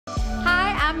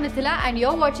I'm Mithila and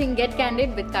you're watching Get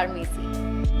Candid with Carmesi.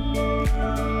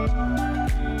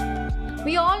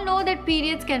 We all know that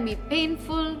periods can be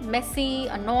painful, messy,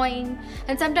 annoying,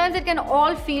 and sometimes it can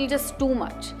all feel just too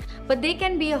much. But they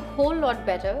can be a whole lot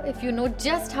better if you know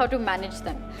just how to manage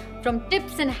them. From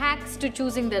tips and hacks to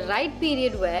choosing the right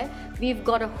period wear, we've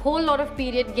got a whole lot of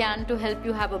period gyan to help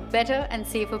you have a better and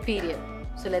safer period.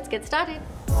 So let's get started.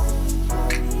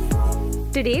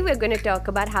 Today we're going to talk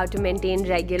about how to maintain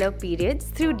regular periods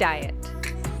through diet.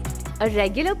 A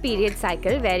regular period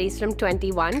cycle varies from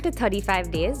 21 to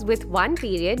 35 days, with one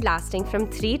period lasting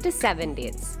from 3 to 7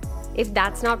 days. If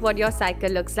that's not what your cycle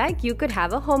looks like, you could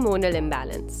have a hormonal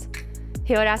imbalance.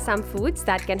 Here are some foods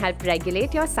that can help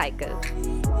regulate your cycle.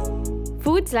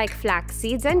 Foods like flax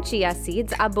seeds and chia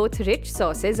seeds are both rich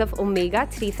sources of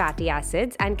omega-3 fatty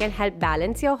acids and can help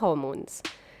balance your hormones.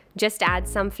 Just add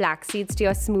some flax seeds to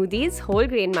your smoothies, whole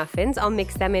grain muffins, or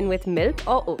mix them in with milk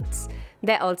or oats.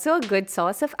 They're also a good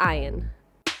source of iron.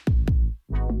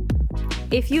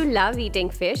 If you love eating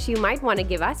fish, you might want to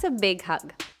give us a big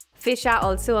hug. Fish are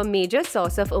also a major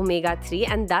source of omega-3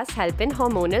 and thus help in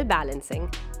hormonal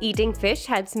balancing. Eating fish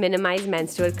helps minimize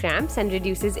menstrual cramps and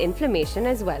reduces inflammation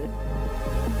as well.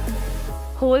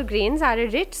 Whole grains are a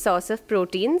rich source of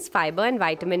proteins, fiber, and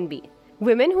vitamin B.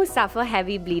 Women who suffer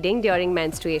heavy bleeding during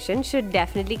menstruation should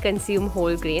definitely consume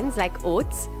whole grains like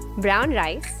oats, brown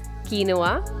rice,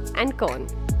 quinoa, and corn.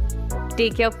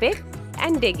 Take your pick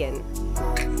and dig in.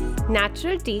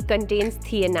 Natural tea contains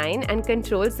theanine and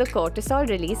controls the cortisol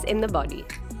release in the body.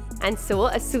 And so,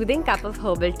 a soothing cup of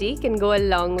herbal tea can go a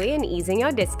long way in easing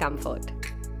your discomfort.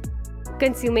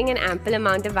 Consuming an ample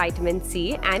amount of vitamin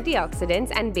C,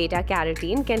 antioxidants, and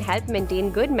beta-carotene can help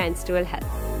maintain good menstrual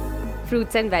health.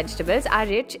 Fruits and vegetables are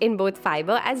rich in both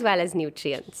fiber as well as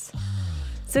nutrients.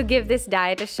 So give this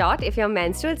diet a shot if your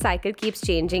menstrual cycle keeps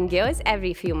changing gears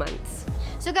every few months.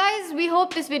 So guys, we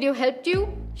hope this video helped you.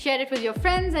 Share it with your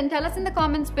friends and tell us in the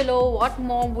comments below what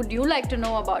more would you like to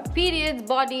know about periods,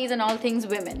 bodies, and all things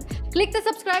women. Click the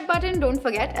subscribe button, don't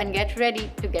forget, and get ready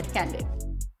to get candid.